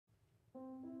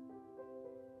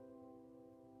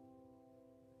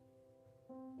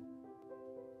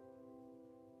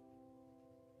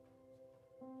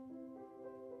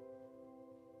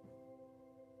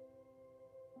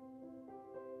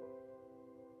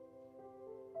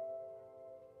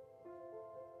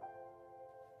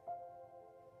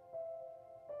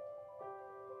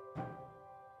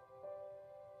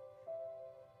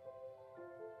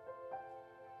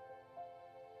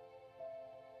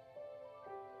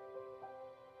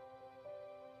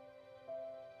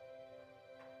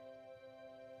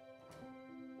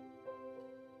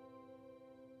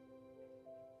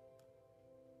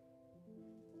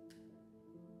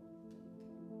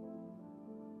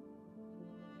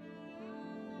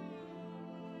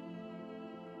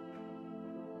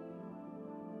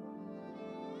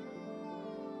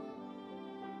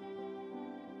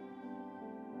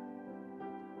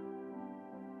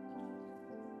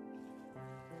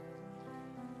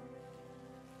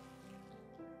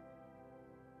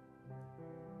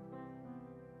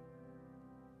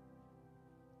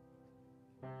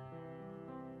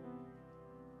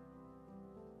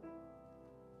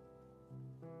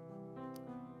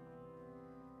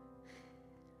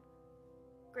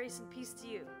Grace and peace to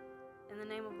you, in the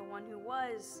name of the one who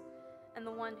was, and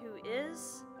the one who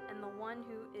is, and the one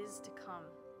who is to come.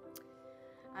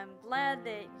 I'm glad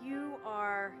that you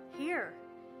are here.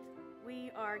 We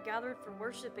are gathered for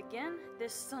worship again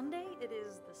this Sunday. It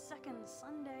is the second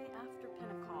Sunday after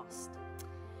Pentecost.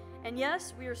 And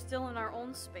yes, we are still in our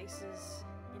own spaces,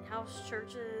 in house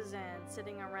churches and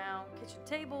sitting around kitchen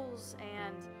tables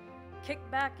and kicked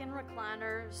back in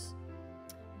recliners.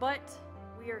 But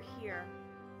we are here,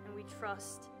 and we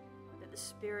trust that the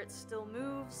Spirit still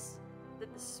moves,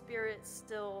 that the Spirit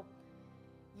still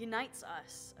unites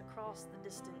us across the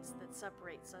distance that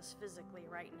separates us physically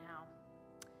right now.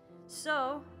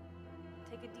 So,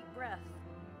 take a deep breath,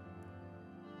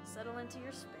 settle into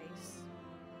your space,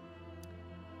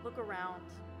 look around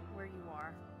where you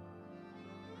are.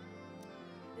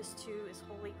 This too is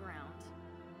holy ground.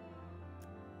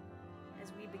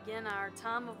 As we begin our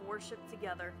time of worship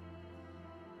together,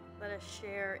 let us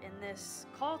share in this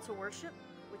call to worship,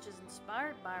 which is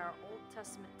inspired by our Old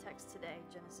Testament text today,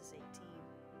 Genesis 18.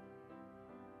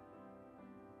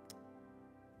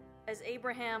 As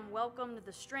Abraham welcomed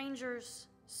the strangers,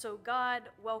 so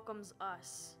God welcomes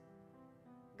us.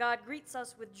 God greets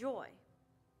us with joy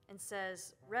and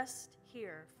says, "Rest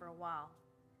here for a while."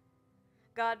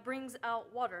 God brings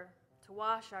out water to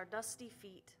wash our dusty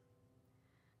feet.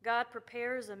 God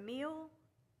prepares a meal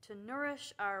to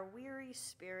nourish our weary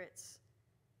spirits.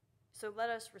 So let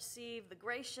us receive the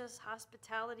gracious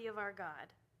hospitality of our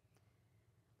God.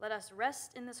 Let us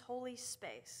rest in this holy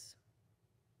space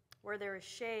where there is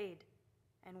shade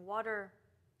and water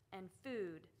and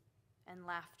food and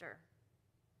laughter.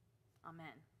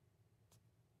 Amen.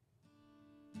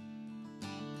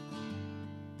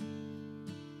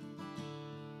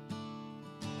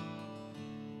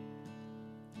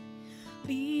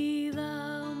 Be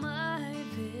thou my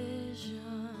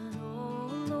vision, O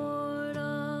Lord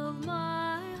of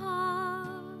my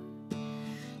heart,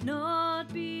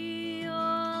 not be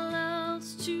all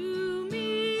else to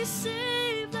me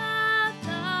save that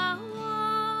thou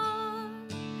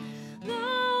art.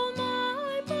 Thou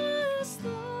my best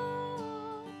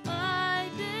thought, by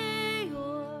day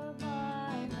or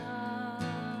by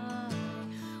night,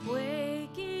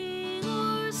 waking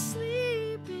or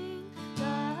sleeping,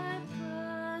 thy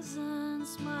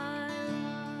presence my life.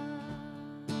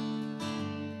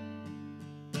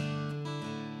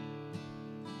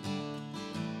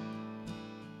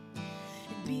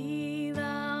 Be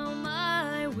thou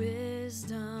my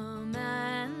wisdom,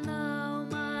 and thou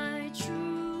my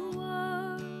true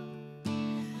word.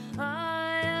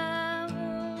 I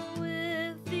am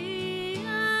with thee,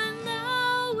 and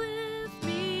thou with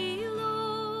me,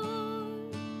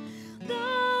 Lord.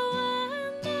 Thou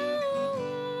and thou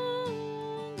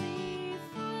only,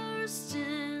 first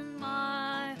in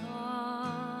my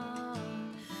heart.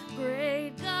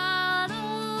 Great God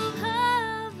of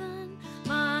heaven,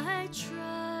 my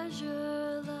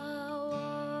treasure thou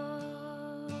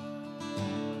art.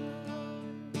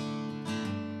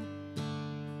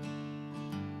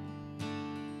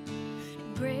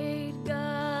 Great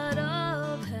God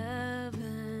of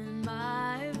heaven,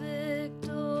 my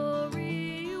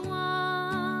victory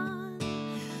won.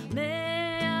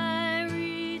 May I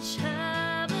reach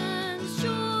heaven's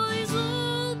joys,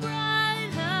 O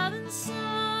bright heaven's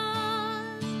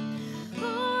sun.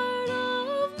 Heart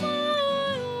of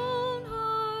my own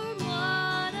heart,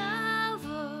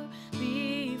 whatever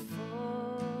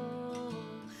befall,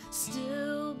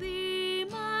 still be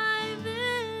my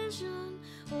vision,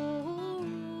 O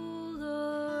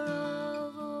ruler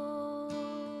of all.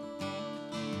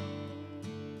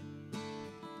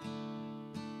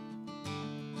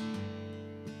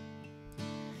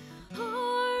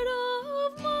 Heart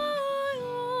of my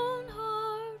own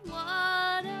heart,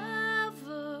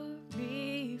 whatever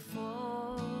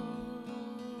befall,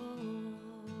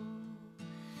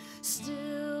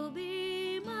 still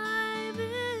be my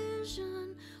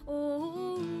vision,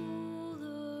 O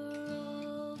ruler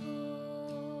of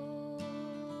all.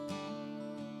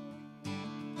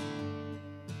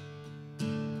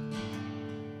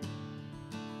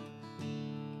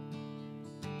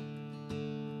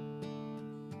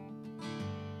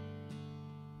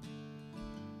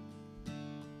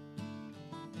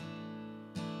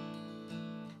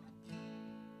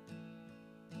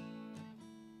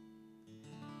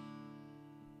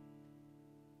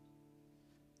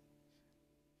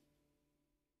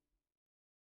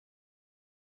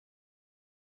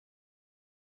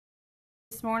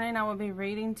 This morning I will be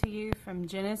reading to you from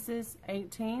Genesis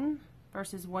 18,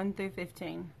 verses 1 through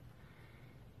 15.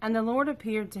 And the Lord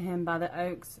appeared to him by the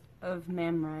oaks of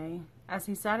Mamre, as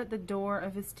he sat at the door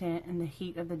of his tent in the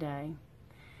heat of the day.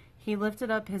 He lifted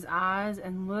up his eyes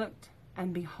and looked,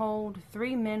 and behold,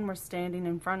 3 men were standing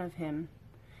in front of him.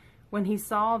 When he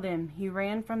saw them, he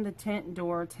ran from the tent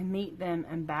door to meet them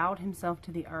and bowed himself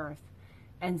to the earth,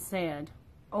 and said,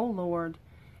 O Lord,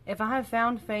 if I have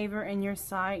found favor in your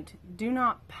sight, do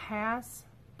not pass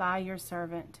by your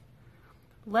servant.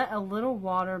 Let a little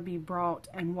water be brought,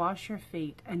 and wash your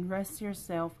feet, and rest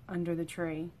yourself under the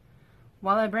tree,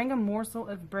 while I bring a morsel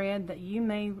of bread that you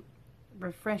may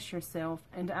refresh yourself,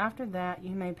 and after that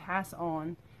you may pass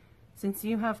on, since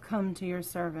you have come to your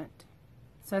servant.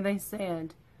 So they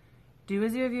said, Do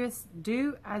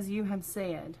as you have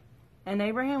said. And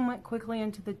Abraham went quickly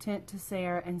into the tent to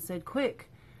Sarah and said, Quick,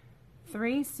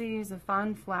 3 seahs of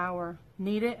fine flour,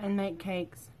 knead it and make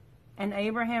cakes. And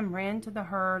Abraham ran to the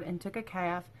herd and took a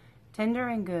calf, tender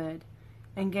and good,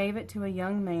 and gave it to a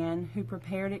young man who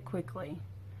prepared it quickly.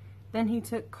 Then he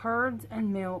took curds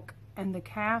and milk and the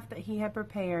calf that he had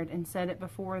prepared and set it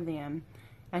before them,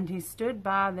 and he stood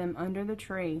by them under the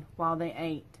tree while they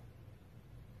ate.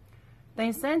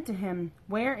 They said to him,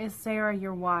 Where is Sarah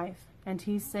your wife? And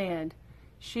he said,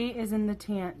 She is in the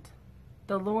tent.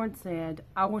 The Lord said,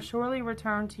 I will surely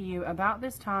return to you about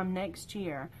this time next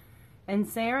year, and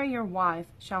Sarah your wife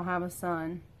shall have a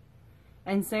son.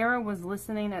 And Sarah was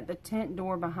listening at the tent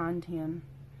door behind him.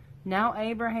 Now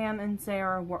Abraham and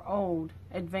Sarah were old,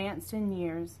 advanced in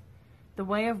years. The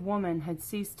way of woman had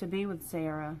ceased to be with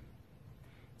Sarah.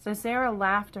 So Sarah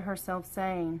laughed to herself,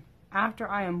 saying, After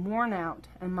I am worn out,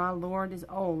 and my Lord is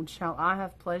old, shall I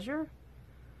have pleasure?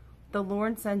 The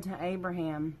Lord said to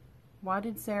Abraham, Why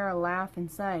did Sarah laugh and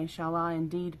say, Shall I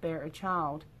indeed bear a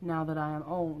child, now that I am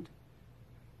old?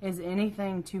 Is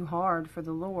anything too hard for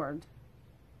the Lord?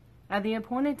 At the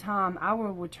appointed time I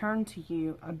will return to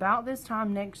you about this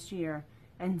time next year,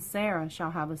 and Sarah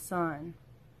shall have a son.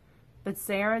 But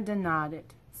Sarah denied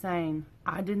it, saying,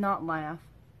 I did not laugh,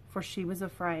 for she was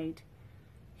afraid.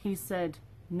 He said,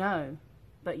 No,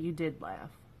 but you did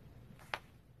laugh.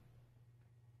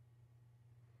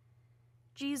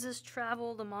 Jesus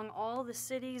traveled among all the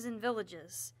cities and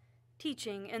villages,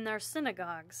 teaching in their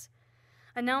synagogues,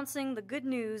 announcing the good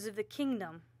news of the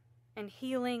kingdom, and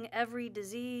healing every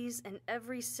disease and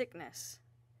every sickness.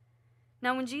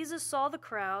 Now when Jesus saw the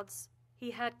crowds,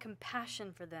 he had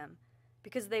compassion for them,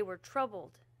 because they were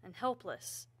troubled and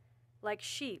helpless, like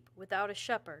sheep without a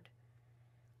shepherd.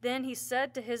 Then he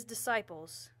said to his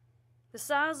disciples, The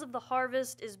size of the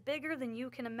harvest is bigger than you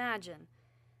can imagine,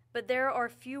 but there are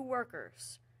few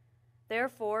workers.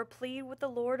 Therefore plead with the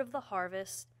Lord of the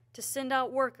harvest to send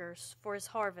out workers for his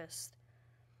harvest.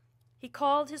 He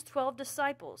called his 12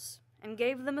 disciples and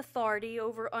gave them authority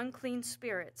over unclean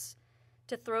spirits,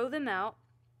 to throw them out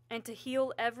and to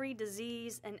heal every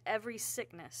disease and every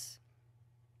sickness.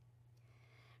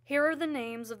 Here are the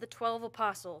names of the 12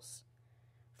 apostles.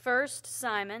 First,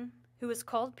 Simon, who is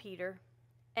called Peter,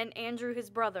 and Andrew his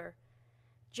brother,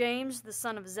 James the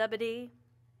son of Zebedee,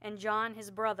 and John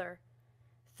his brother,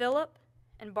 Philip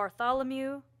and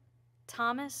Bartholomew,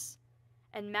 Thomas,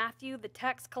 and Matthew the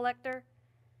tax collector,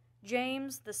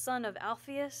 James the son of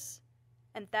Alphaeus,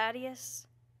 and Thaddeus,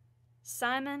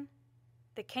 Simon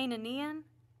the Canaanian,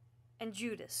 and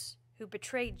Judas, who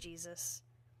betrayed Jesus.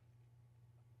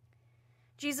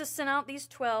 Jesus sent out these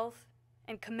 12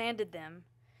 and commanded them,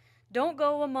 Don't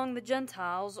go among the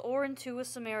Gentiles or into a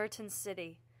Samaritan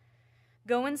city.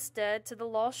 Go instead to the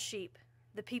lost sheep,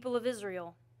 the people of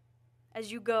Israel.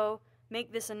 As you go,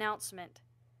 make this announcement.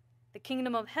 The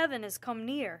kingdom of heaven has come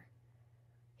near.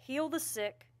 Heal the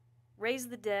sick, raise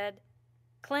the dead,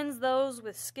 cleanse those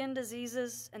with skin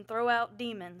diseases, and throw out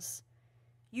demons.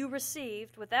 You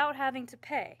received without having to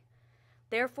pay.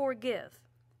 Therefore give,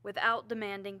 without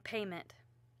demanding payment.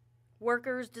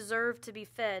 Workers deserve to be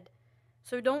fed,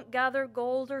 so don't gather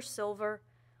gold or silver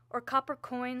or copper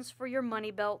coins for your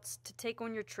money belts to take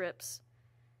on your trips.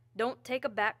 Don't take a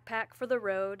backpack for the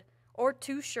road, or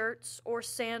 2 shirts, or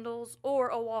sandals, or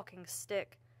a walking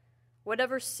stick.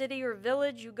 Whatever city or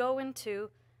village you go into,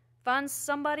 find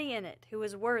somebody in it who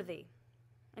is worthy,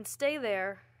 and stay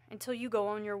there until you go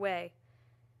on your way.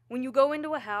 When you go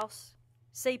into a house,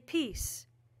 say peace.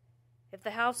 If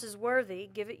the house is worthy,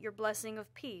 give it your blessing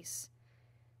of peace.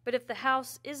 But if the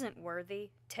house isn't worthy,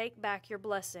 take back your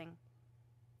blessing.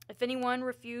 If anyone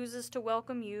refuses to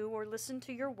welcome you or listen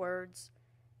to your words,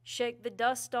 shake the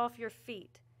dust off your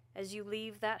feet as you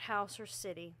leave that house or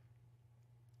city.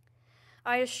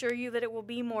 I assure you that it will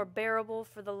be more bearable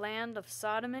for the land of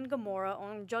Sodom and Gomorrah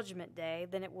on Judgment Day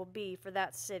than it will be for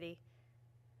that city.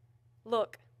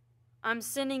 Look, I'm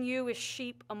sending you as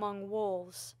sheep among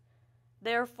wolves.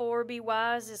 Therefore be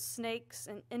wise as snakes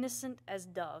and innocent as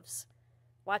doves.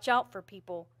 Watch out for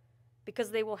people.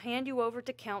 because they will hand you over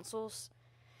to councils,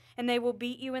 and they will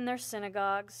beat you in their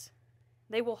synagogues.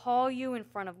 They will haul you in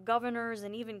front of governors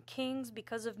and even kings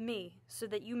because of me, so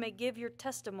that you may give your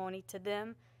testimony to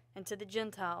them and to the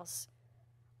Gentiles.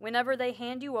 Whenever they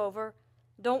hand you over,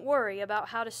 don't worry about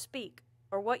how to speak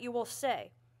or what you will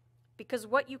say, because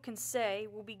what you can say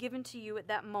will be given to you at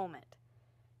that moment.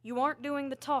 You aren't doing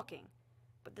the talking,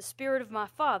 but the Spirit of my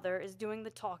Father is doing the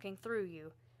talking through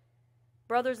you.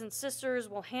 Brothers and sisters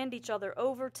will hand each other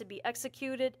over to be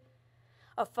executed.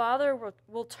 A father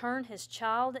will turn his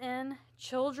child in.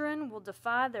 Children will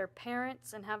defy their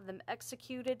parents and have them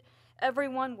executed.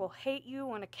 Everyone will hate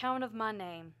you on account of my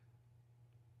name.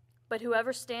 But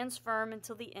whoever stands firm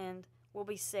until the end will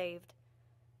be saved.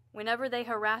 Whenever they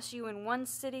harass you in one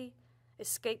city,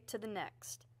 escape to the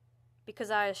next. Because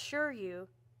I assure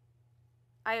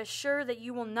that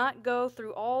you will not go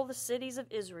through all the cities of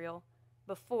Israel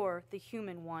before the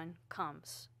human one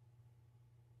comes.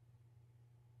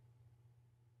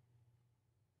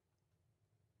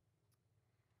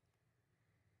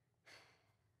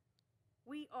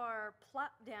 We are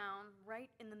plopped down right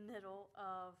in the middle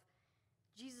of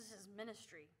Jesus'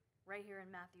 ministry right here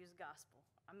in Matthew's gospel.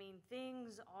 I mean,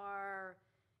 things are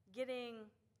getting,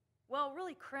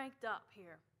 really cranked up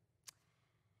here.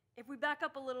 If we back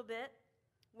up a little bit,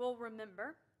 we'll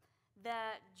remember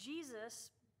that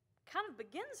Jesus kind of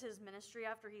begins his ministry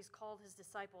after he's called his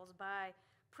disciples by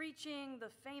preaching the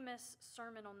famous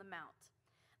Sermon on the Mount.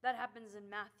 That happens in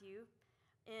Matthew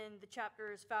in the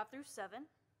chapters 5 through 7.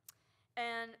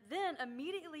 And then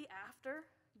immediately after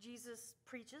Jesus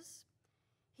preaches,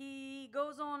 he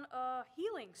goes on a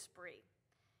healing spree.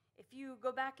 If you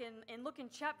go back and look in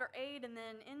chapter 8 and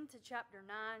then into chapter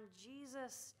 9,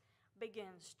 Jesus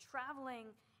begins traveling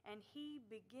and he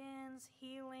begins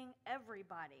healing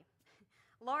everybody.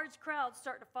 Large crowds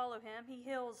start to follow him. He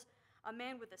heals a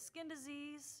man with a skin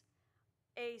disease,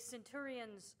 a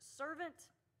centurion's servant,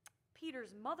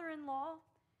 Peter's mother-in-law,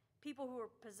 people who are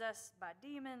possessed by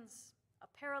demons,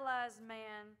 a paralyzed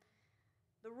man,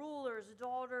 the ruler's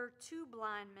daughter, 2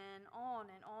 blind men, on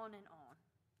and on and on.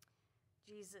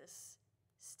 Jesus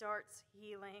starts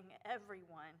healing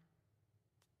everyone.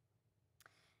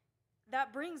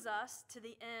 That brings us to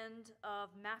the end of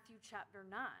Matthew chapter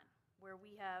 9, where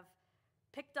we have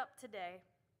picked up today.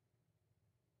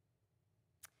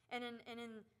 And in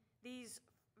these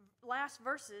last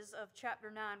verses of chapter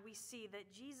 9, we see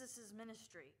that Jesus'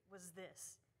 ministry was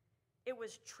this. It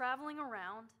was traveling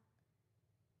around,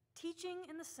 teaching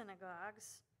in the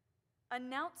synagogues,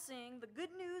 announcing the good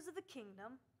news of the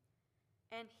kingdom,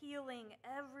 and healing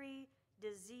every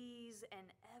disease and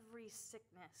every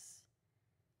sickness.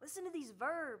 Listen to these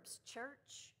verbs,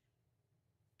 church.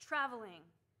 Traveling,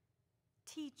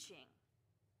 teaching,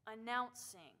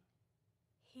 announcing,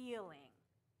 healing.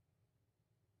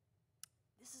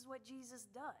 This is what Jesus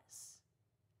does.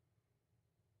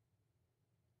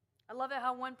 I love it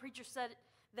how one preacher said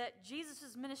that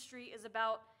Jesus' ministry is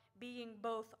about being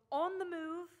both on the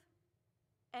move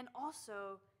and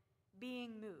also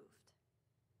being moved.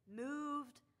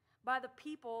 Moved by the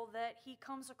people that he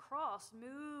comes across,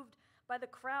 moved by the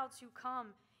crowds who come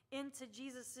into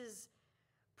Jesus'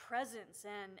 presence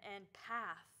and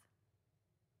path.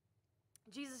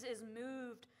 Jesus is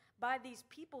moved by these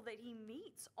people that he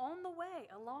meets on the way,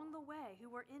 along the way,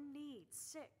 who are in need,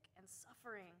 sick and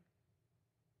suffering.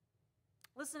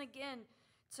 Listen again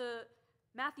to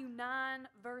Matthew 9,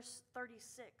 verse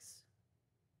 36.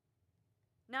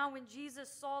 Now when Jesus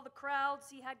saw the crowds,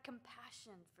 he had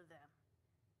compassion for them,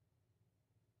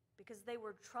 because they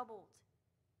were troubled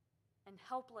and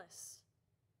helpless,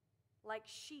 like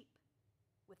sheep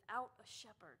without a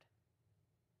shepherd.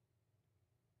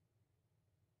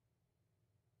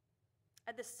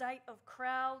 At the sight of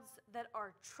crowds that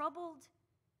are troubled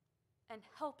and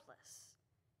helpless,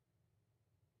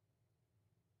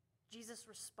 Jesus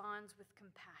responds with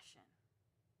compassion.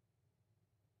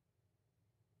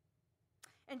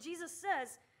 And Jesus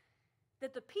says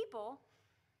that the people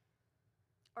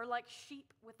are like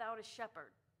sheep without a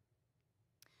shepherd.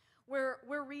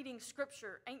 We're reading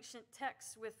scripture, ancient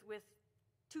texts with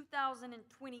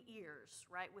 2020 ears,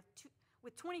 right?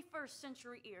 With 21st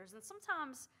century ears. And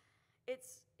sometimes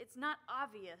it's not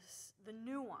obvious, the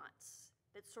nuance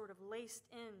that's sort of laced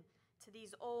in to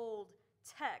these old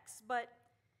texts. But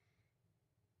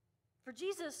for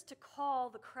Jesus to call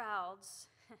the crowds,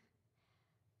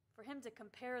 for him to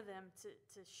compare them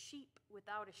to sheep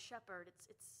without a shepherd,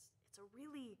 it's a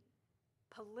really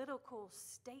political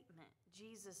statement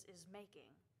Jesus is making.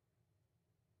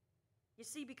 You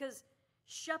see, because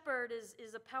shepherd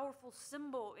is a powerful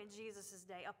symbol in Jesus'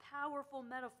 day, a powerful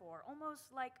metaphor,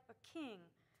 almost like a king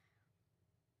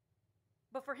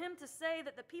But for him to say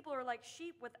that the people are like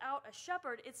sheep without a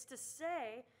shepherd, it's to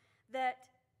say that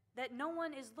no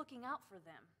one is looking out for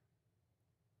them,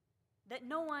 that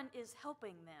no one is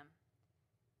helping them,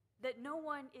 that no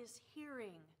one is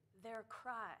hearing their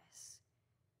cries.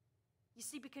 You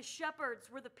see, because shepherds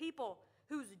were the people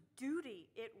whose duty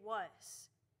it was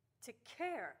to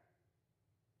care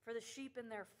for the sheep in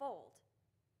their fold,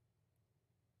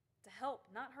 to help,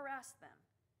 not harass them,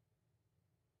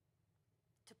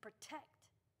 to protect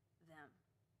them.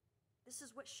 This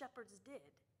is what shepherds did.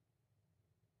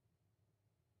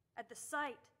 At the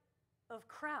sight of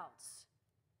crowds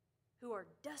who are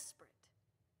desperate,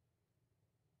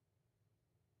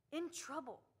 in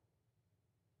trouble,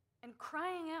 and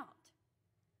crying out,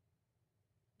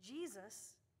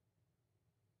 Jesus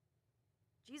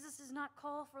does not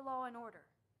call for law and order.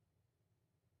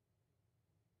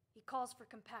 He calls for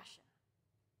compassion.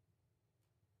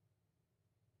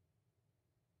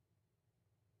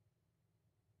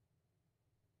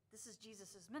 This is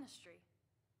Jesus' ministry.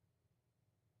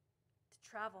 To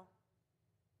travel,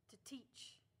 to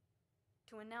teach,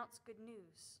 to announce good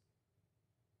news,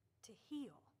 to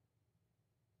heal.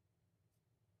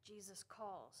 Jesus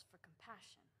calls for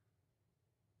compassion.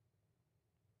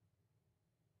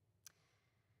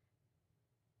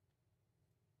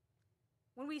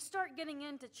 When we start getting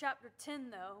into chapter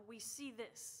 10, though, we see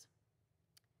this.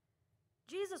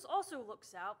 Jesus also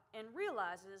looks out and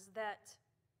realizes that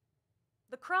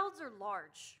the crowds are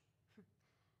large.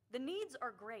 The needs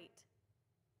are great.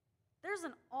 There's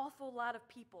an awful lot of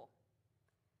people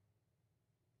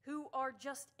who are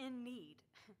just in need,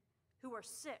 who are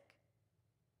sick,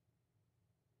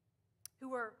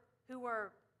 who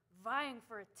are vying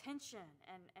for attention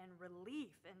and relief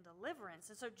and deliverance.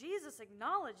 And so Jesus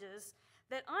acknowledges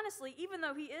that honestly, even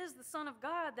though he is the Son of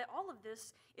God, that all of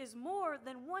this is more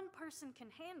than one person can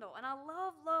handle. And I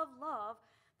love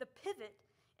the pivot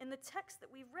in the text that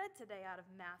we've read today out of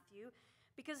Matthew,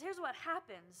 because here's what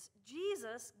happens.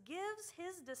 Jesus gives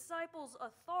his disciples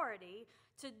authority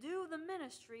to do the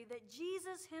ministry that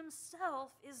Jesus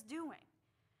himself is doing.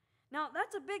 Now,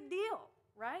 that's a big deal,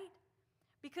 right?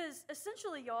 Because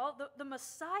essentially, y'all, the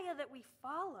Messiah that we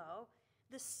follow,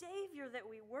 the Savior that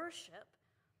we worship,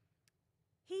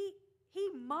 he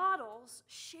models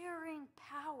sharing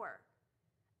power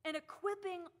and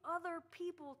equipping other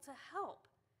people to help.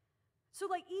 So,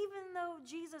 even though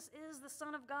Jesus is the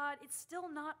Son of God, it's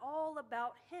still not all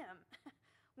about him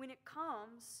when it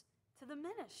comes to the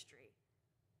ministry.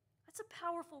 That's a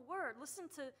powerful word. Listen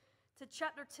to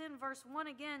chapter 10, verse 1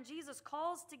 again. Jesus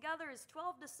calls together his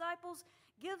 12 disciples,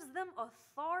 gives them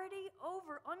authority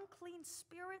over unclean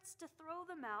spirits to throw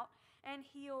them out and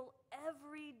heal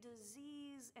every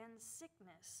disease and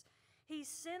sickness. He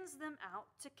sends them out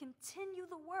to continue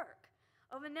the work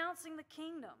of announcing the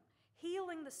kingdom,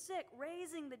 healing the sick,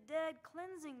 raising the dead,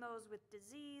 cleansing those with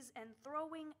disease, and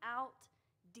throwing out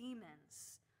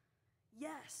demons.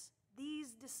 Yes,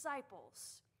 these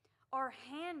disciples are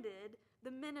handed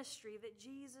the ministry that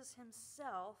Jesus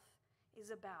himself is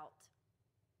about.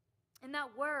 And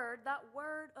that word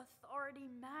authority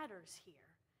matters here.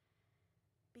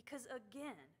 Because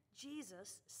again,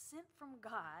 Jesus, sent from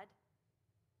God,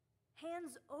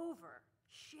 hands over,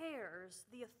 shares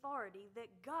the authority that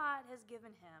God has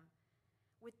given him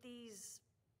with these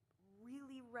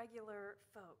really regular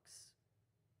folks.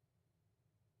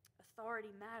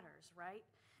 Authority matters, right?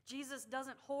 Jesus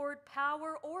doesn't hoard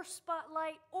power or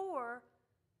spotlight or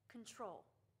control.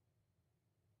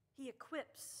 He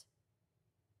equips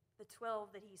the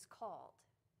 12 that he's called,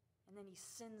 and then he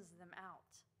sends them out.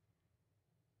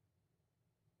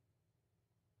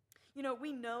 You know,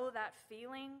 we know that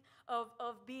feeling of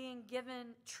being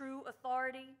given true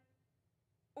authority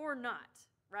or not,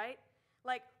 right?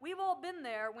 We've all been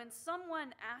there when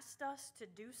someone asked us to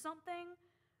do something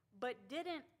but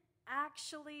didn't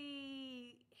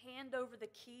actually hand over the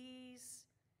keys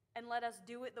and let us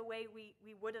do it the way we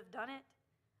would have done it.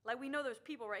 We know those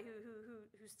people, right,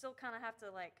 who still kind of have to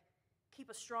keep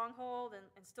a stronghold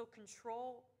and still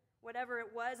control whatever it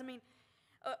was. I mean,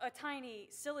 a tiny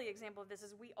silly example of this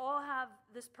is we all have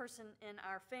this person in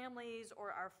our families or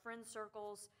our friend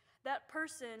circles, that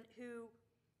person who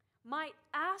might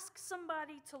ask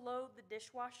somebody to load the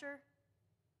dishwasher,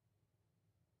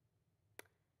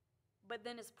 but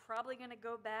then is probably going to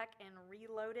go back and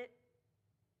reload it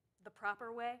the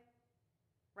proper way,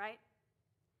 right?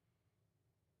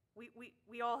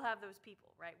 We all have those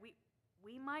people, right?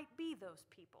 We might be those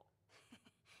people.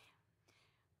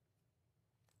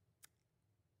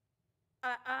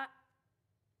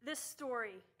 This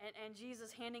story and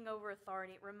Jesus handing over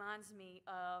authority reminds me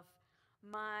of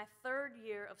my third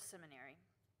year of seminary.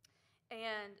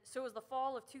 And so it was the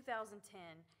fall of 2010,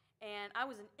 and I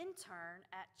was an intern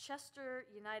at Chester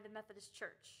United Methodist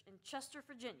Church in Chester,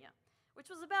 Virginia, which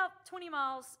was about 20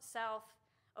 miles south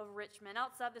of Richmond,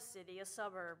 outside the city, a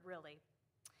suburb, really.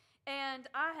 And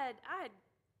I had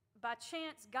by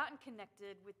chance gotten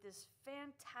connected with this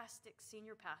fantastic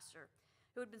senior pastor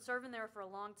who had been serving there for a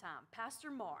long time, Pastor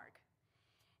Marg.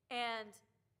 And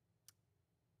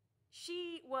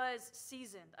she was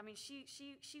seasoned. I mean, she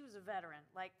was a veteran.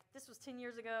 Like, this was 10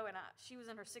 years ago, and she was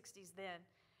in her 60s then.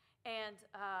 And,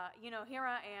 here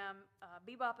I am,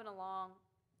 bebopping along,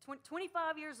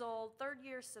 25 years old,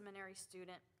 third-year seminary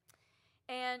student.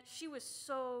 And she was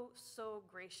so, so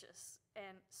gracious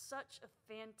and such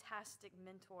a fantastic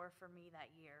mentor for me that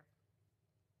year.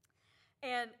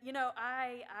 And,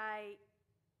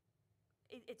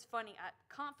 it's funny.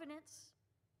 Confidence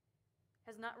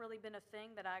has not really been a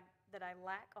thing that I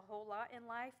lack a whole lot in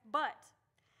life. But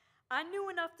I knew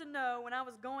enough to know when I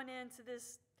was going into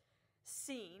this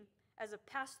scene as a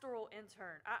pastoral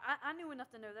intern, I knew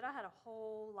enough to know that I had a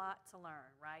whole lot to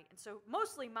learn, right? And so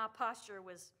mostly my posture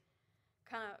was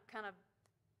kind of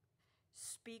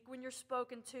speak when you're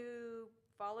spoken to,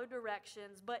 follow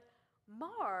directions. But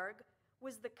Marg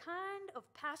was the kind of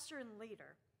pastor and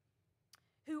leader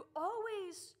who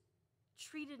always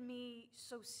treated me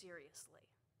so seriously.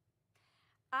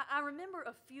 I remember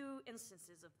a few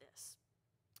instances of this.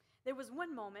 There was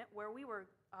one moment where we were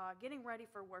getting ready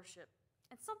for worship,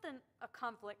 and a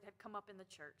conflict had come up in the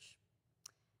church.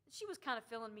 She was kind of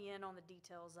filling me in on the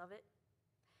details of it.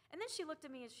 And then she looked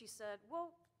at me and she said,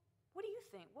 "Well, what do you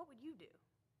think? What would you do?"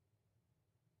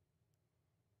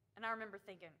 And I remember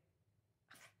thinking,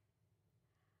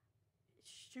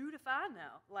 shoot if I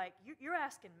know. Like, you're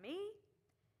asking me?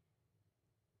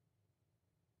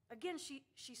 Again,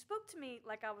 she spoke to me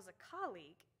like I was a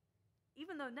colleague,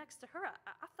 even though next to her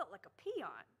I felt like a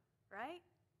peon, right?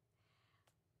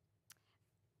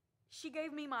 She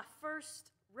gave me my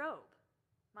first robe,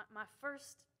 my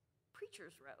first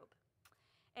preacher's robe.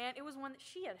 And it was one that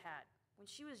she had when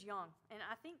she was young, and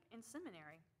I think in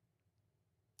seminary.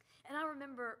 And I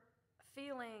remember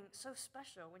feeling so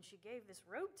special when she gave this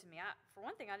robe to me. For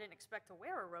one thing, I didn't expect to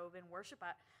wear a robe in worship.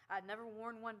 I'd never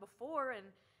worn one before, and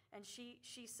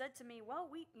she said to me, "Well,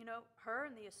 her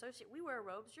and the associate, we wear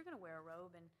robes. You're going to wear a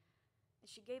robe." And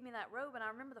she gave me that robe, and I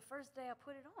remember the first day I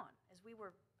put it on as we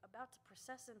were about to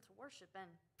process into worship,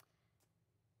 and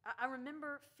I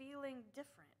remember feeling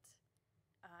different.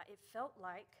 It felt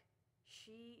like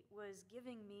she was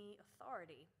giving me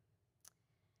authority.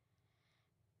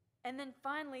 And then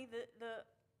finally, the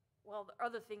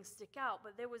other things stick out,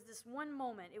 but there was this one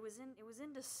moment. It was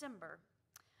in December.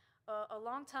 A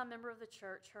longtime member of the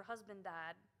church, her husband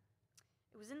died.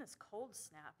 It was in this cold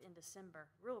snap in December,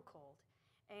 real cold.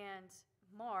 And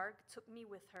Marg took me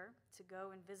with her to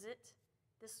go and visit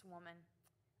this woman.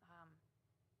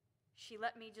 She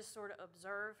let me just sort of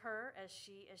observe her as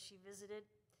she visited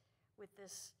with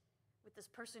this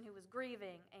person who was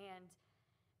grieving,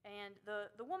 and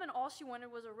the woman, all she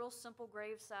wanted was a real simple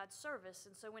graveside service.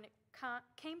 And so when it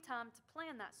came time to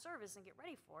plan that service and get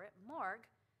ready for it, Marg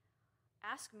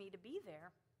asked me to be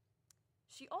there.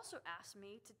 She also asked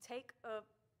me to take a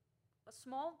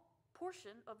small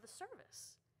portion of the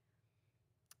service.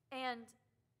 And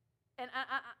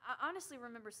I honestly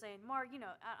remember saying, "Marg,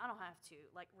 I don't have to.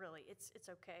 Like, really, it's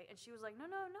okay." And she was like,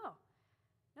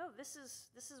 No, this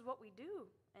is what we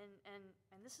do,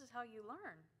 and this is how you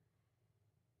learn.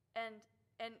 And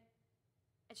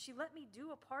she let me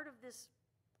do a part of this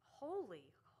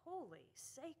holy,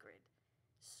 sacred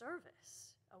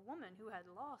service. A woman who had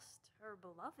lost her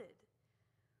beloved.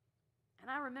 And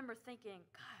I remember thinking,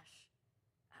 gosh,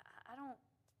 I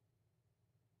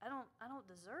don't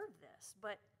deserve this.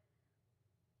 But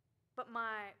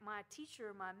my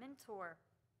teacher, my mentor,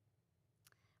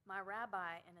 my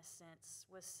rabbi, in a sense,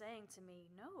 was saying to me,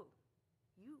 "No,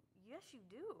 yes, you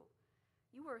do.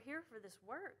 You were here for this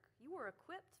work. You were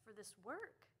equipped for this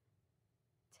work.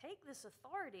 Take this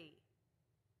authority.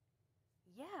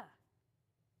 Yeah,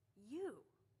 you."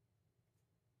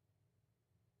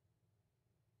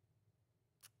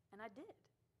 And I did.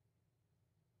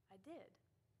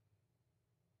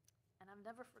 And I've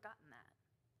never forgotten that.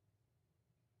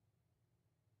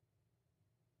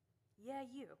 Yeah,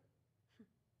 you.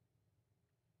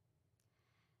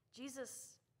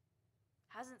 Jesus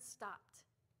hasn't stopped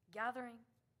gathering,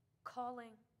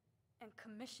 calling, and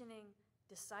commissioning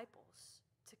disciples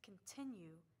to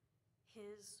continue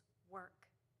his work.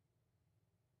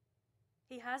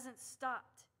 He hasn't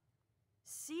stopped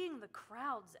seeing the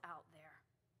crowds out there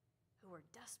who are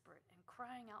desperate and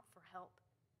crying out for help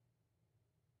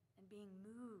and being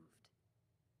moved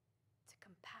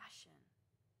compassion.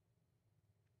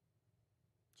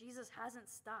 Jesus hasn't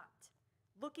stopped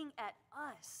looking at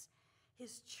us,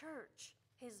 his church,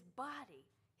 his body,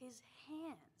 his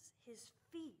hands, his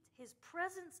feet, his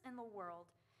presence in the world,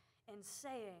 and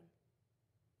saying,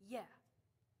 yeah,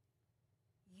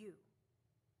 you.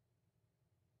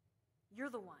 You're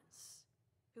the ones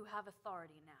who have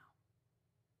authority now.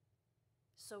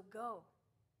 So go.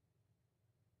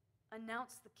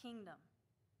 Announce the kingdom.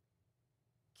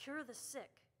 Cure the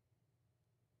sick.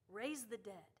 Raise the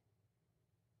dead.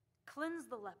 Cleanse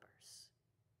the lepers.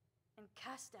 And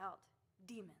cast out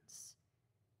demons.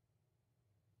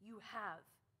 You have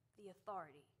the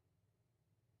authority.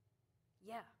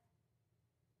 Yeah.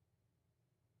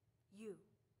 You.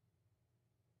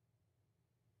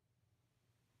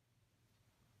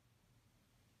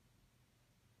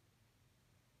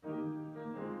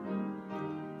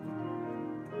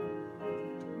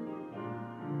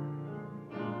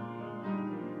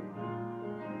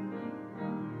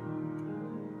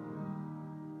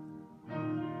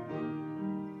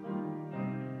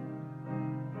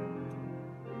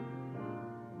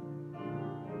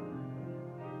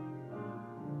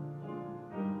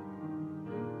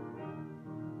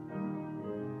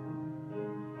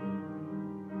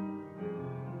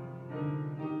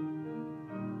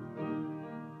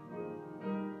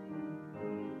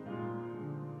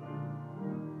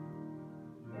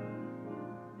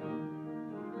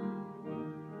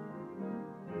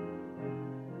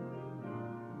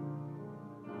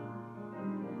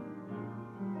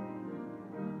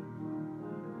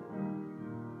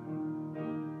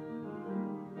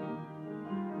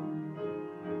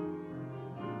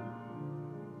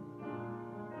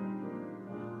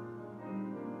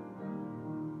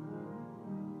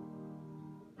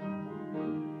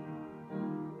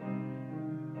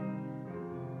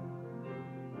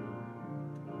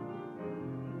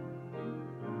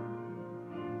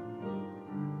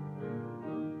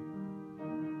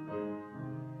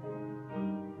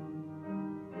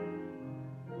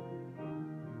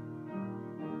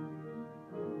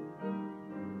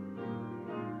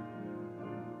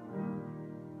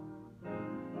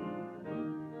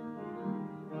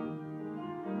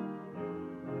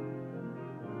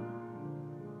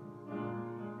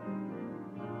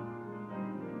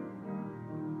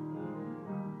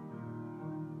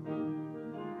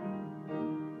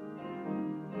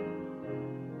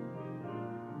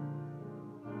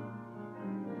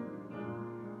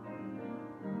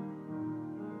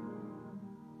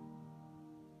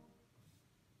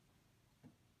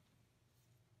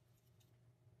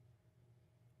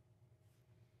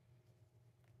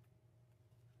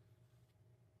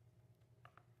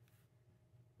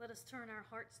 Let us turn our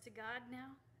hearts to God now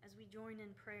as we join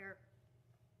in prayer.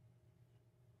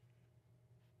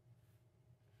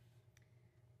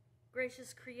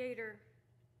 Gracious Creator,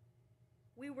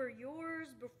 we were yours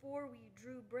before we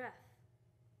drew breath,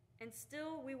 and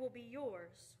still we will be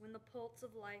yours when the pulse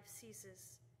of life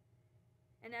ceases.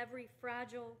 In every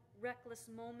fragile, reckless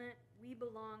moment, we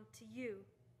belong to you.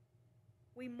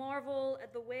 We marvel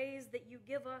at the ways that you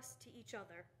give us to each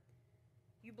other.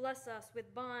 You bless us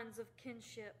with bonds of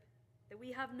kinship that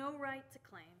we have no right to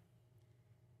claim.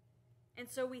 And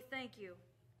so we thank you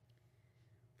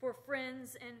for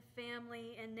friends and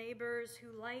family and neighbors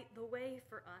who light the way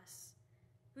for us,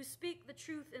 who speak the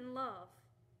truth in love,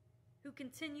 who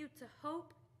continue to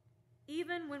hope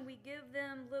even when we give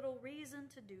them little reason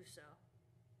to do so.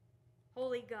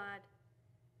 Holy God,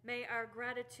 may our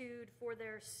gratitude for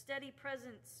their steady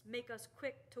presence make us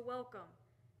quick to welcome,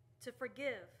 to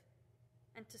forgive,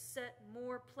 and to set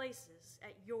more places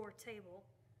at your table.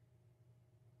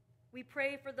 We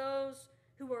pray for those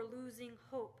who are losing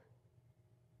hope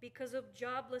because of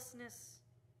joblessness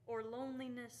or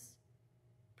loneliness,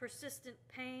 persistent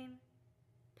pain,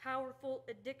 powerful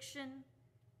addiction,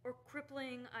 or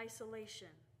crippling isolation.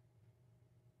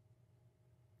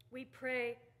 We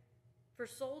pray for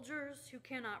soldiers who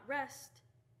cannot rest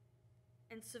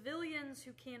and civilians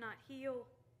who cannot heal.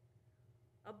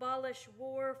 Abolish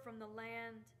war from the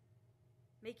land.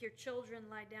 Make your children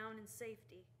lie down in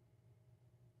safety.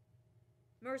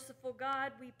 Merciful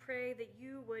God, we pray that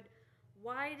you would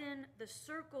widen the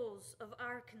circles of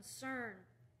our concern,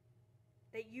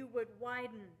 that you would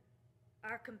widen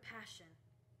our compassion.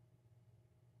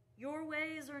 Your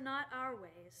ways are not our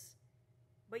ways,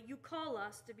 but you call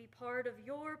us to be part of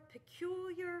your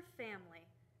peculiar family.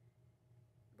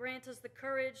 Grant us the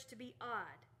courage to be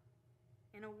odd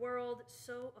in a world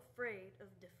so afraid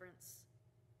of difference.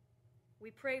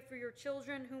 We pray for your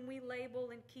children whom we label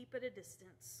and keep at a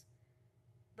distance,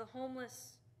 the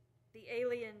homeless, the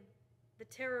alien, the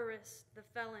terrorist, the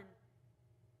felon.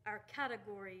 our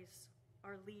categories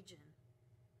are legion.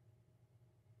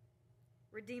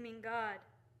 Redeeming God,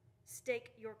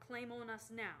 stake your claim on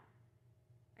us now,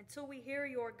 until we hear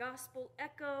your gospel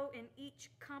echo in each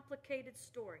complicated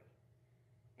story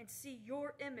and see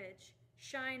your image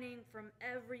shining from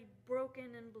every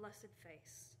broken and blessed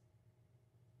face.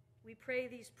 We pray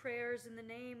these prayers in the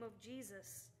name of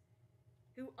Jesus,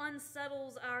 who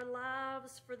unsettles our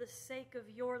lives for the sake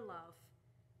of your love,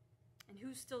 and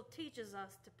who still teaches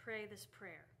us to pray this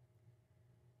prayer.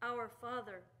 Our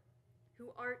Father, who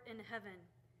art in heaven,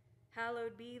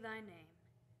 hallowed be thy name.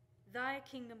 Thy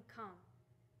kingdom come,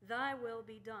 thy will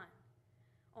be done,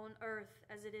 on earth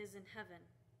as it is in heaven.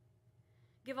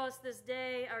 Give us this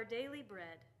day our daily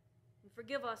bread, and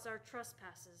forgive us our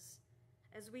trespasses,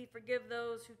 as we forgive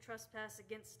those who trespass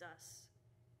against us.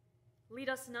 Lead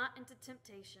us not into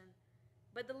temptation,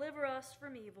 but deliver us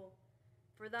from evil.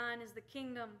 For thine is the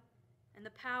kingdom, and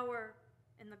the power,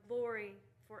 and the glory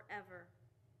forever.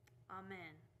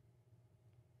 Amen.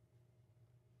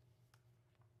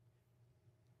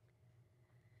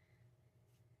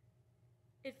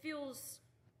 It feels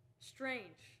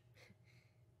strange.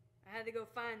 I had to go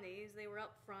find these. They were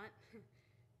up front.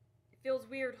 It feels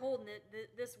weird holding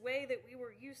it this way that we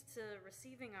were used to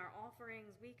receiving our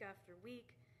offerings week after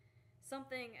week.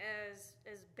 Something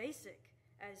as basic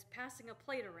as passing a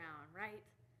plate around, right?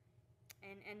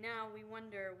 And now we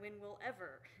wonder when we'll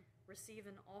ever receive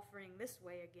an offering this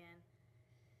way again.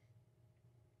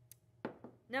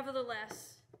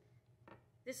 Nevertheless,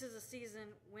 this is a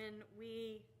season when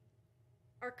we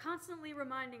are constantly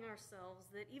reminding ourselves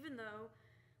that even though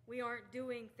we aren't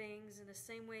doing things in the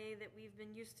same way that we've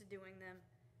been used to doing them,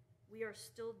 we are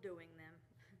still doing them.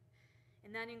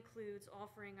 And that includes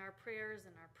offering our prayers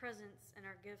and our presence and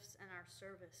our gifts and our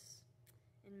service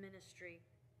in ministry.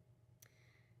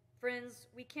 Friends,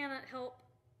 we cannot help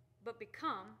but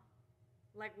become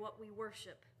like what we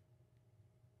worship.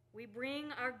 We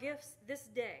bring our gifts this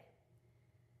day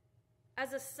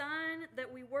as a sign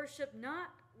that we worship not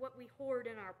what we hoard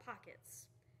in our pockets,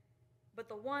 but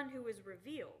the one who is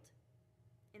revealed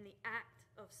in the act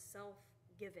of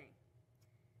self-giving.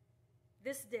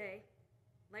 This day,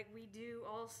 like we do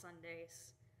all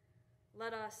Sundays,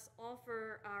 let us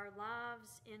offer our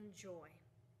lives in joy.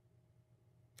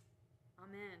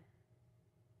 Amen.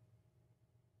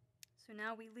 So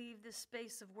now we leave this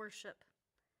space of worship,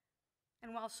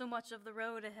 and while so much of the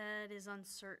road ahead is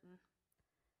uncertain,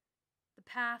 the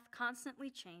path constantly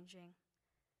changing,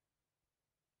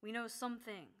 we know some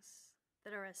things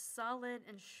that are as solid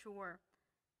and sure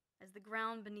as the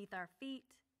ground beneath our feet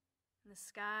and the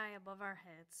sky above our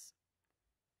heads.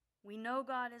 We know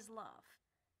God is love.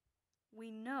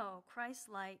 We know Christ's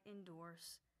light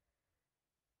endures.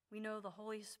 We know the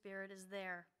Holy Spirit is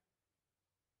there,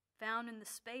 found in the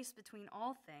space between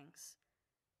all things,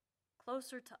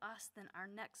 closer to us than our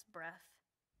next breath,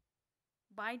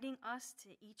 binding us to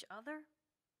each other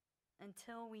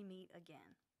until we meet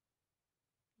again.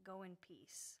 Go in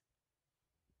peace.